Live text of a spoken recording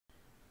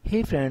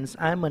Hey friends,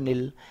 I'm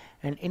Anil,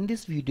 and in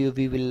this video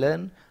we will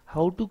learn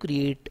how to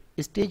create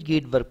a stage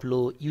gate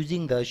workflow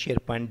using the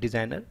SharePoint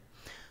Designer.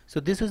 So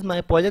this is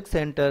my project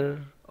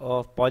center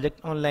of Project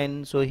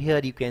Online. So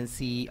here you can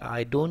see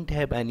I don't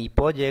have any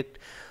project.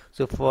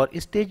 So for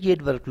stage gate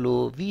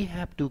workflow we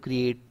have to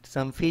create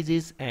some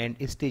phases and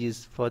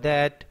stages. For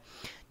that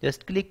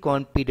just click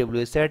on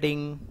PWA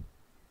setting,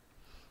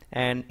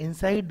 and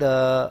inside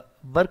the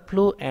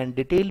workflow and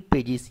detail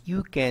pages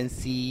you can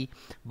see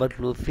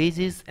workflow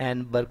phases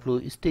and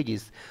workflow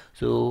stages.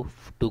 So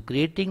to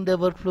creating the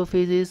workflow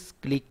phases,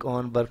 click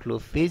on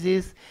workflow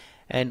phases,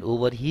 and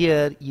over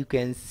here you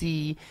can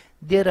see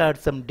there are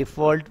some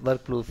default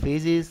workflow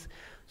phases.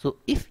 So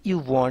if you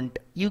want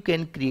you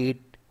can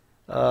create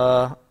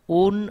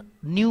own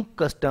new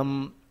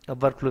custom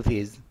workflow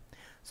phase.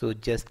 So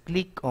just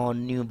click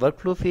on new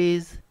workflow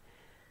phase,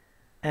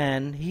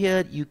 and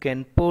here you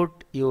can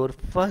put your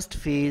first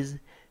phase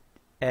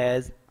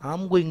as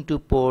I'm going to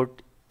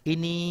put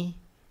initiate.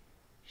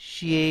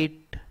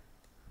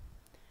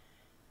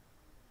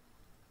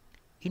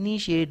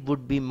 Initiate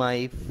would be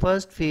my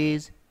first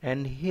phase,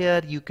 and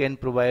here you can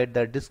provide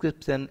the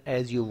description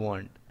as you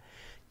want.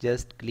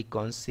 Just click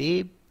on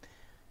save.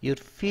 Your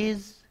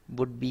phase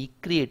would be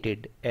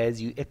created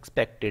as you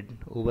expected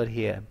over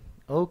here.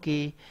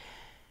 Okay,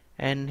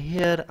 and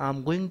here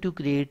I'm going to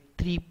create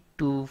 3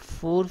 to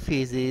 4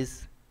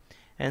 phases,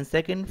 and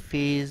second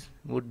phase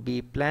would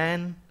be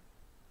plan.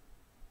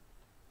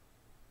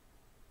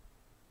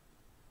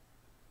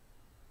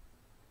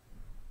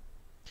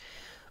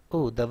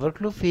 Oh, the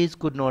workflow phase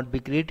could not be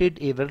created.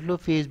 A workflow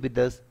phase with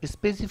the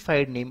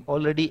specified name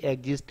already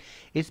exists.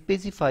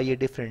 Specify a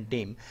different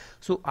name.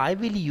 So I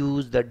will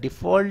use the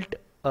default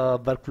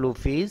workflow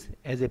phase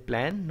as a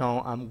plan.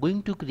 Now I'm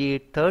going to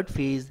create third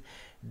phase,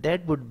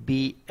 that would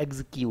be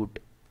execute.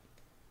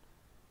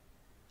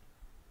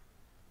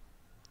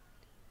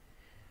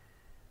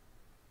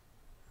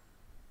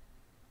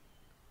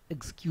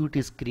 Execute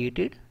is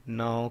created.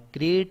 Now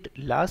create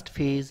last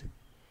phase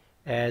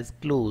as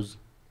close.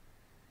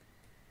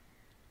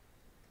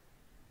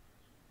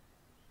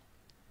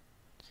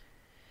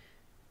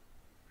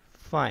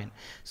 Fine.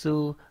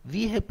 So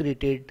we have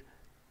created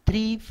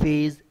 3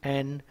 phase,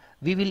 and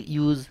we will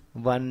use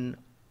one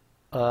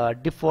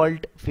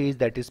default phase,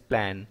 that is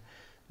plan.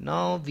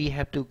 Now we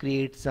have to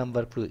create some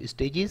workflow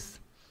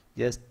stages.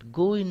 Just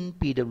go in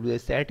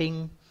PWA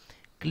setting,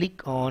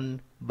 click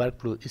on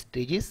workflow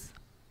stages,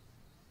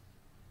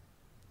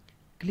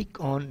 click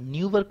on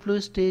new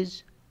workflow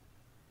stage,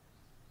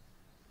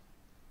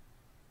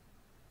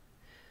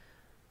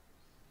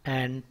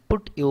 and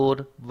put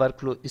your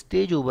workflow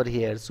stage over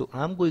here. So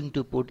I'm going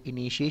to put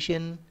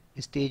initiation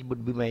stage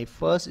would be my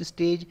first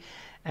stage,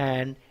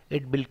 and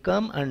it will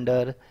come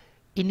under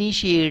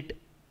initiate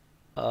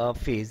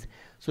phase.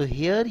 So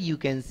here you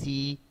can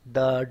see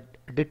the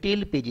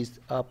detail pages,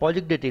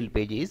 project detail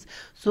pages.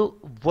 So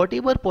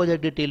whatever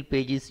project detail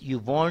pages you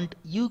want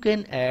you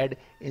can add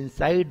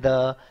inside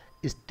the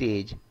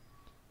stage.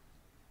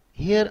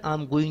 Here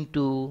I'm going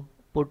to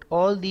put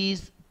all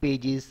these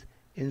pages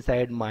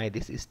inside my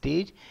this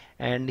stage,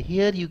 and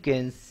here you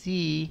can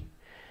see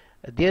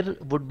there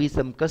would be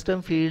some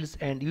custom fields,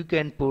 and you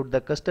can put the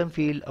custom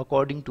field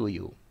according to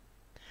you.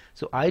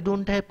 So I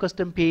don't have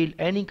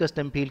any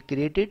custom field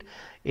created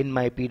in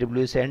my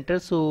PW center,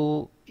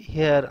 so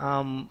here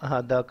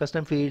the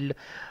custom field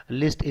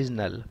list is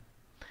null.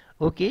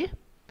 Okay,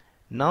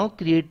 now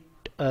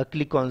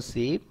click on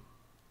save.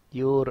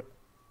 Your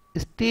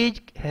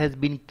stage has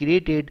been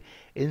created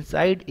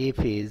inside a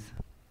phase.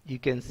 You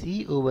can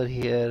see over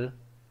here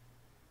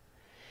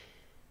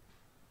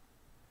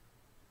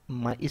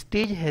my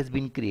stage has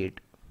been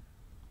created.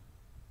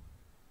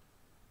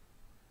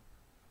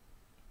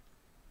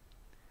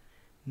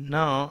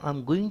 Now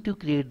I'm going to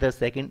create the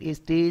second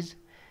stage,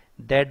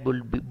 that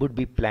would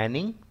be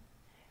planning,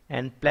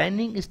 and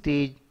planning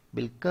stage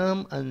will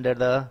come under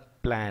the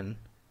plan.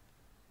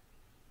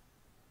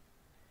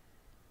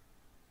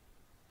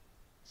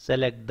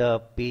 Select the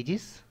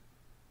pages,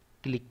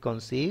 click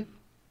on save.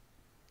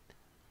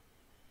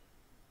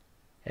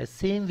 As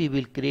same we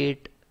will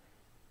create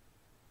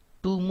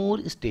 2 more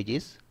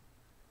stages,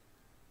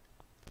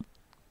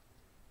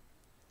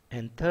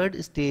 and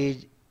third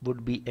stage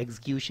would be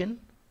execution.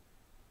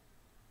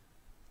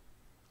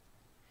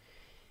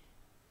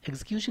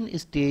 Execution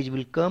stage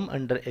will come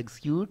under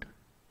execute,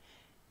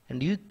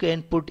 and you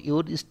can put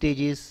your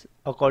stages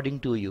according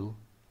to you.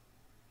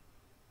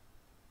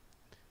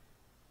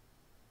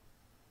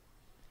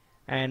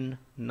 And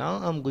now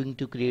I'm going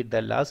to create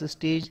the last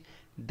stage,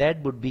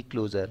 that would be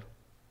closure.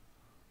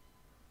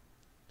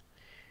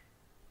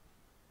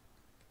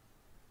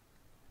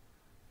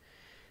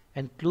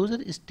 And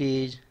closure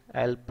stage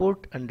I'll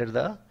put under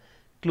the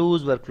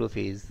close workflow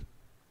phase.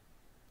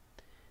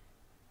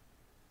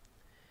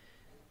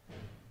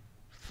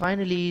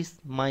 Finally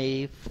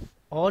my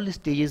all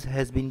stages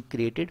has been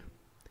created.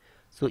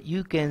 So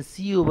you can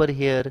see over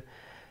here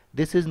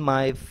this is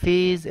my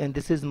phase and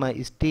this is my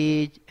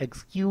stage.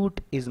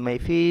 Execute is my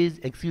phase,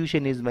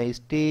 execution is my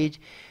stage,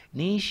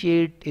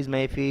 initiate is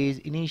my phase,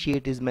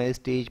 initiate is my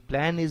stage,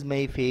 plan is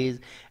my phase,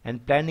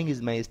 and planning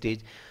is my stage.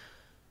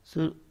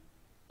 So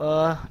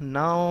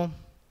now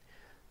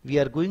we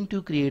are going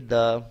to create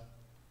the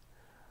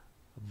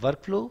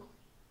workflow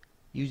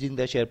using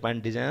the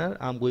SharePoint Designer.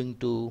 I'm going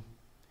to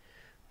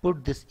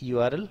put this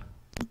URL.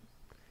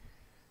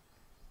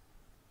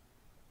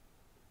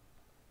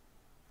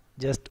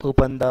 Just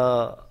open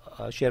the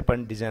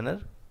SharePoint Designer,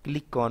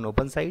 click on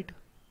open site,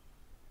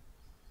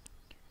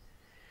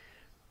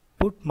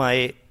 put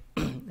my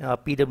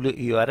PW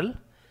URL,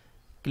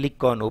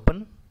 click on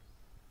open,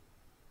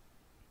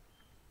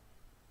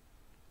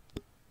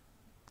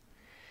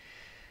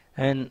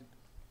 and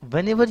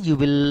whenever you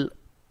will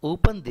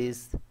open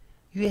this,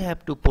 you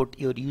have to put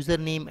your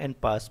username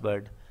and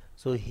password.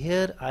 So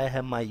here I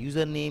have my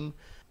username.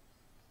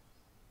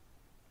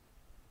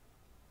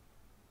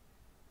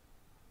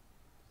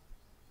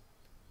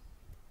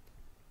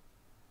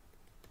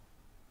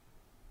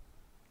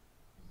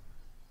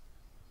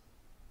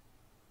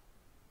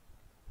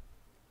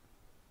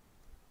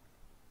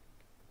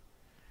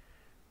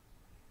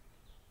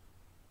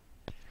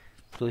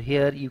 So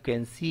here you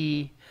can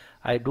see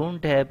I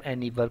don't have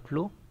any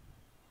workflow.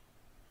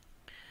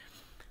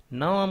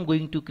 Now I'm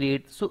going to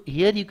create, so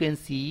here you can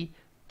see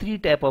three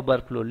type of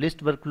workflow: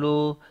 list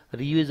workflow,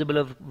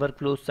 reusable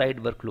workflow, side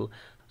workflow.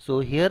 So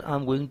here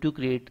I'm going to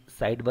create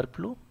side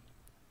workflow.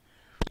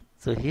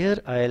 So here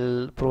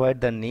I'll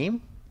provide the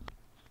name,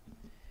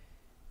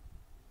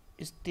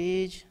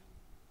 stage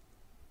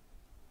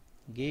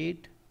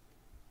gate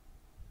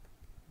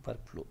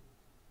workflow.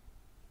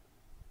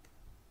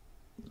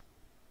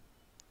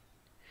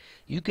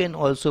 You can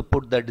also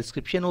put the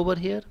description over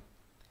here.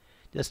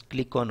 Just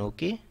click on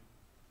OK.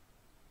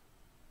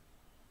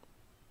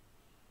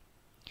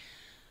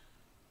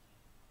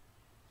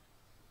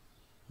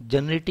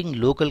 Generating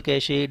local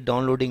cache,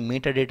 downloading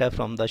metadata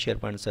from the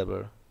SharePoint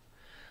server.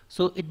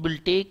 So it will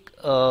take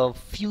a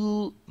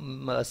few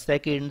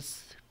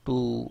seconds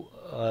to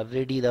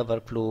ready the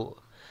workflow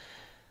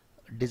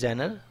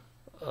designer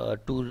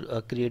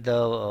to create the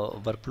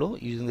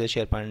workflow using the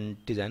SharePoint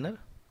Designer.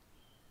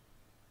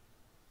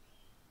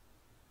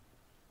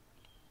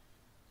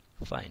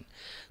 Fine.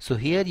 So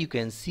here you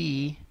can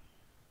see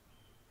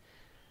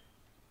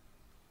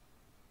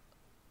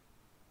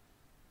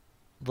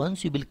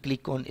once you will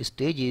click on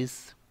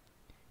stages,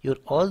 your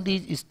all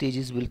these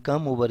stages will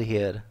come over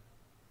here.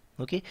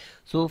 Okay,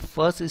 so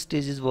first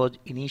stages was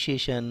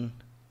initiation,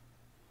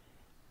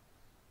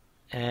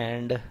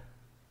 and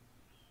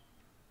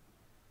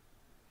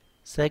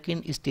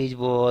second stage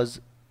was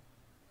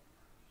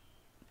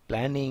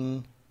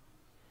planning,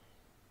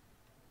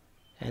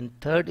 and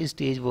third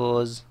stage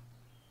was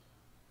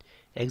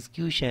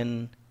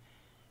execution,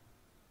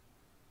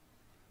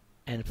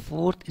 and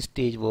fourth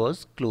stage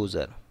was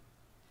closure.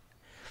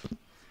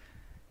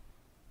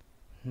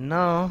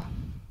 Now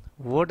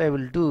what I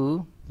will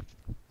do,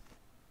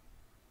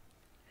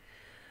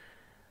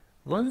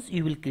 once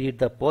you will create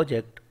the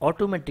project,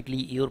 automatically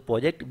your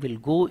project will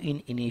go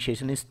in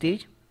initiation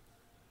stage.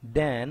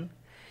 Then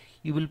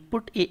you will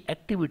put a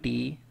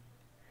activity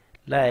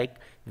like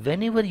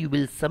whenever you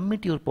will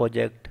submit your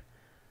project,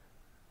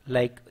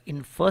 like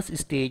in first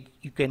stage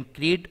you can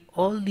create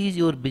all these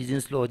your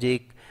business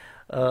logic,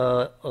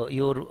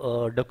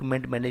 your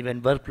document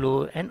management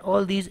workflow, and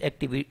all these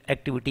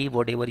activity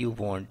whatever you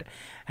want.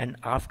 And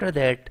after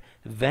that,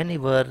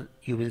 whenever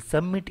you will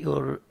submit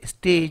your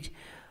stage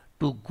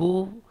to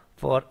go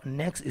for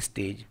next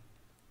stage,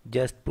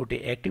 just put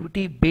a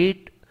activity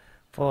wait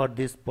for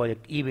this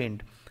project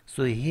event.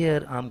 So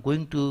here I'm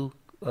going to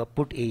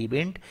put a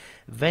event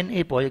when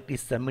a project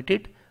is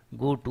submitted,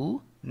 go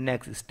to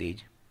next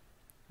stage.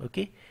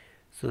 Okay,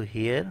 so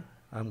here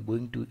I'm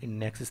going to in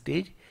next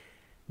stage,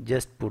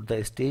 just put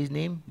the stage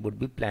name would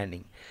be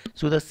planning.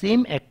 So the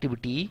same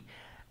activity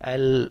I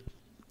will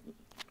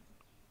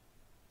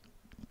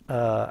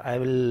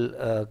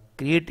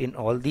create in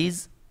all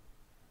these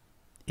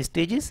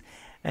stages,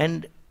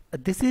 and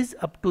this is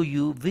up to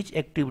you which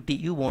activity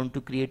you want to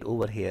create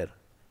over here.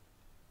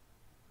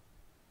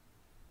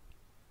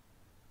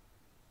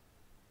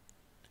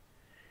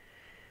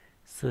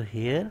 So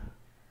here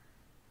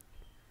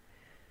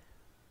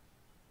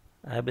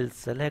I will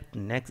select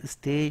next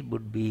stage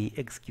would be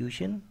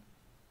execution,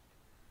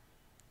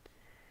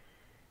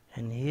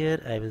 and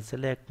here I will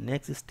select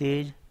next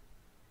stage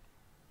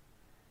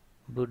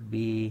would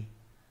be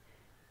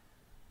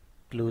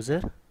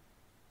closure.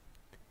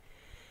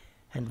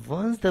 And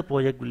once the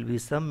project will be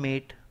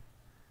submit,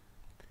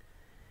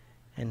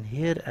 and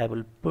here I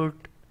will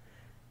put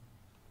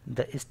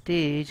the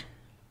stage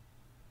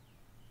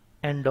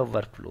end of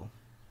workflow.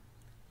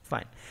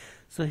 Fine.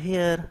 So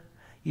here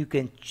you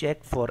can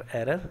check for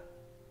error.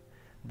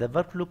 The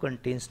workflow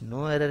contains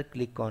no error.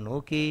 Click on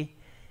OK,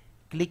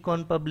 click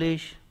on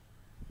publish,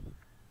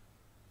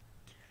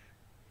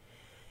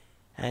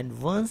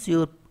 and once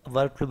your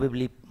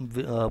workflow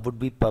would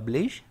be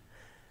published,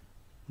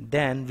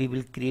 Then we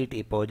will create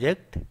a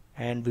project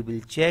and we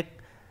will check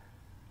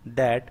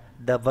that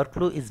the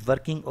workflow is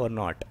working or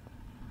not.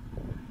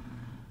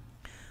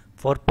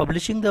 For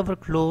publishing the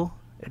workflow,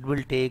 it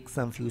will take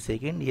some few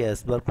seconds.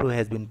 Yes, workflow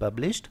has been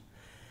published.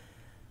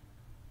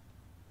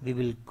 We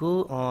will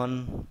go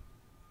on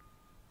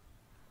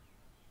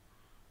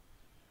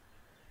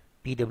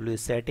PWA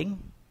setting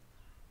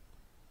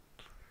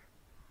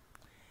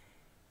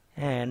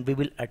and we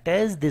will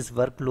attach this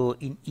workflow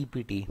in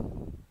EPT.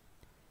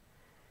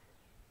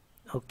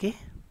 Okay.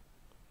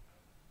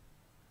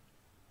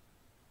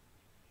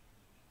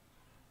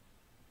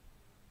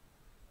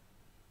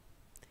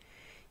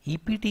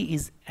 EPT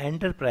is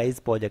enterprise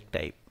project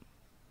type.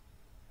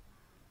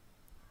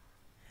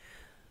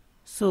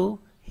 So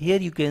here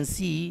you can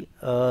see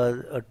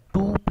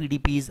two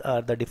PDPs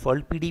are the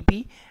default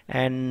PDP,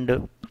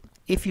 and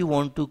if you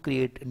want to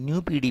create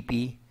new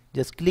PDP,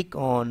 just click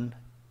on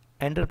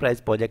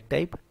enterprise project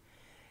type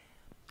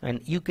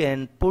and you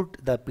can put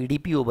the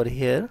PDP over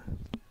here.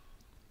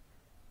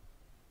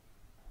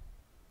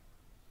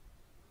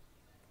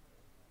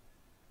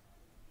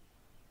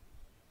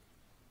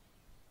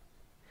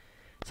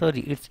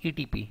 Sorry, it's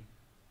ETP.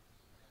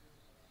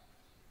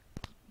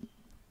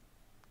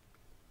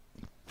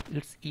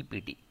 It's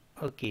EPT.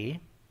 Okay.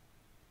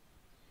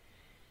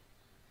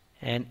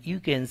 And you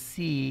can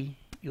see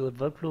your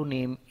workflow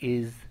name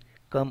is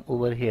come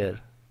over here.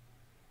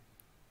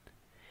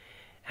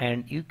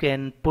 And you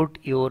can put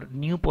your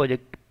new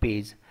project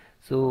page.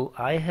 So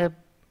I have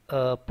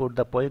put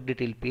the project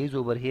detail page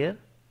over here.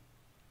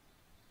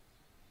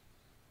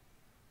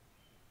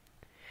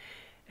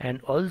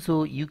 And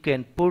also you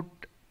can put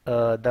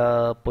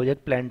the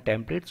project plan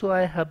template. So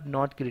I have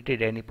not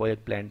created any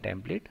project plan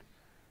template.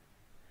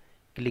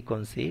 Click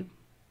on save.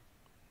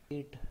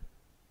 Create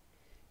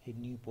a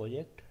new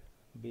project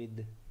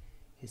with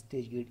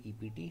StageGate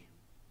EPT.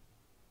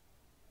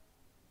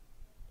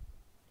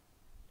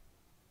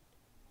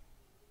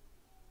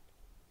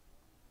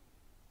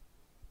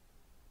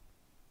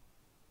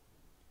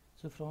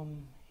 So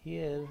from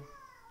here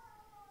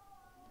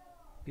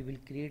we will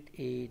create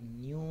a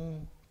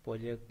new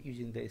project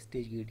using the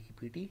StageGate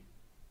EPT,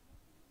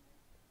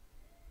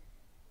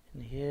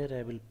 and here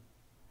I will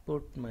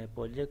put my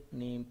project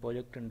name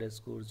project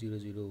underscore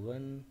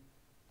 001.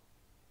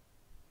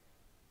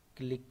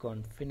 Click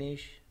on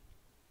finish.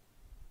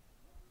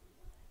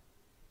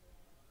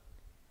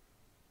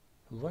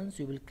 Once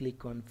you will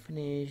click on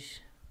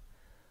finish,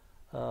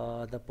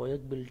 the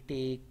project will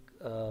take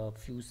a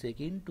few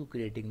seconds to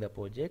creating the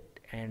project,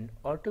 and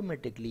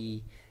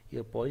automatically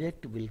your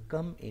project will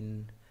come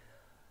in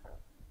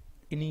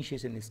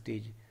initiation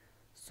stage.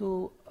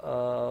 So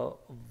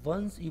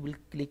once you will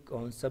click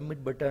on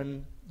submit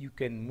button, you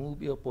can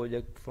move your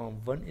project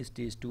from one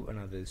stage to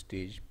another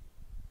stage.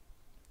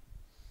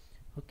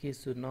 Okay,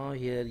 so now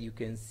here you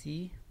can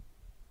see,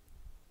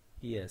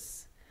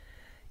 yes,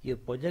 your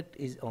project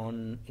is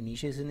on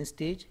initiation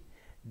stage.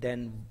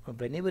 Then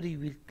whenever you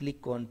will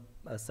click on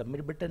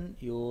submit button,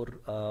 your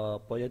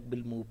project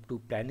will move to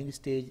planning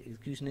stage,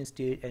 execution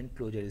stage and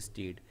closure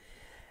stage.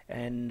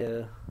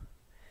 And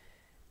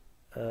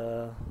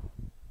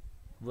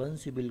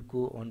once you will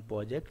go on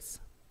projects,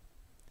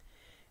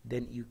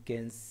 then you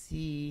can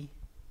see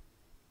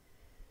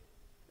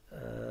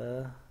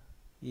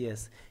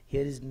yes,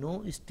 here is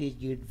no stage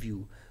gate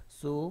view.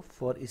 So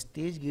for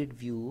stage gate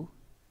view,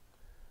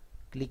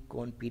 click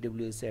on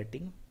PWA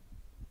setting,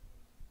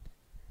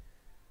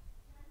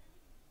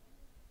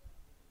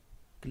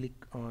 click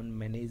on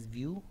manage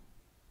view,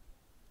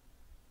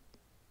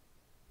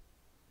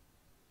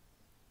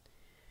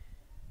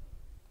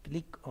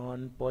 click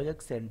on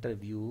project center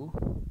view.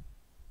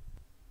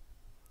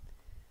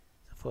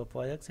 So for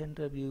project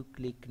center view,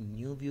 click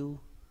new view.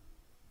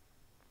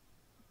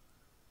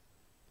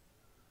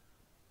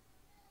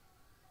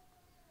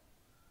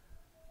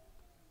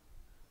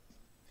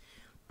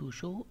 To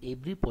show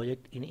every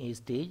project in a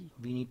stage,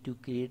 we need to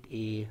create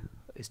a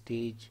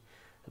stage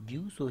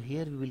view. So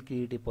here we will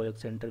create a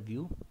project center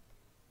view.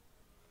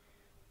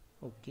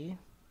 Okay,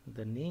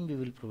 the name we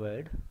will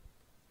provide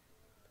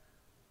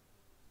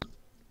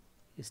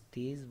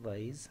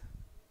stagewise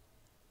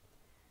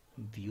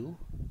view.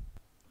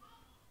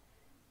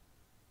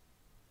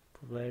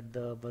 Provide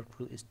the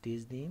workflow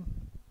stage name,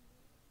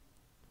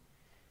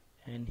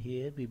 and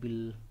here we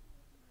will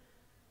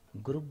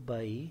group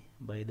by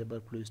the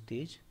workflow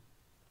stage.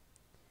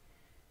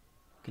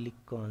 Click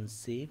on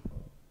save.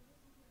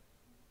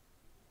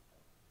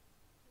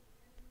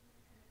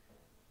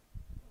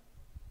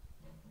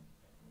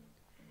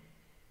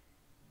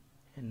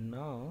 And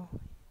now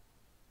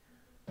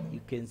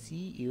you can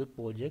see your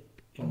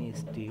project in a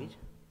stage.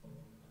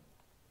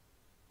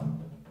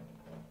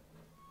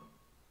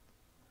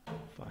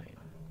 Fine.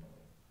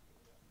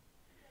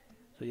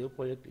 So your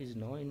project is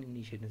now in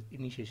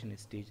initiation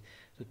stage.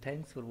 So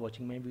thanks for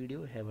watching my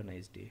video. Have a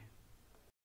nice day.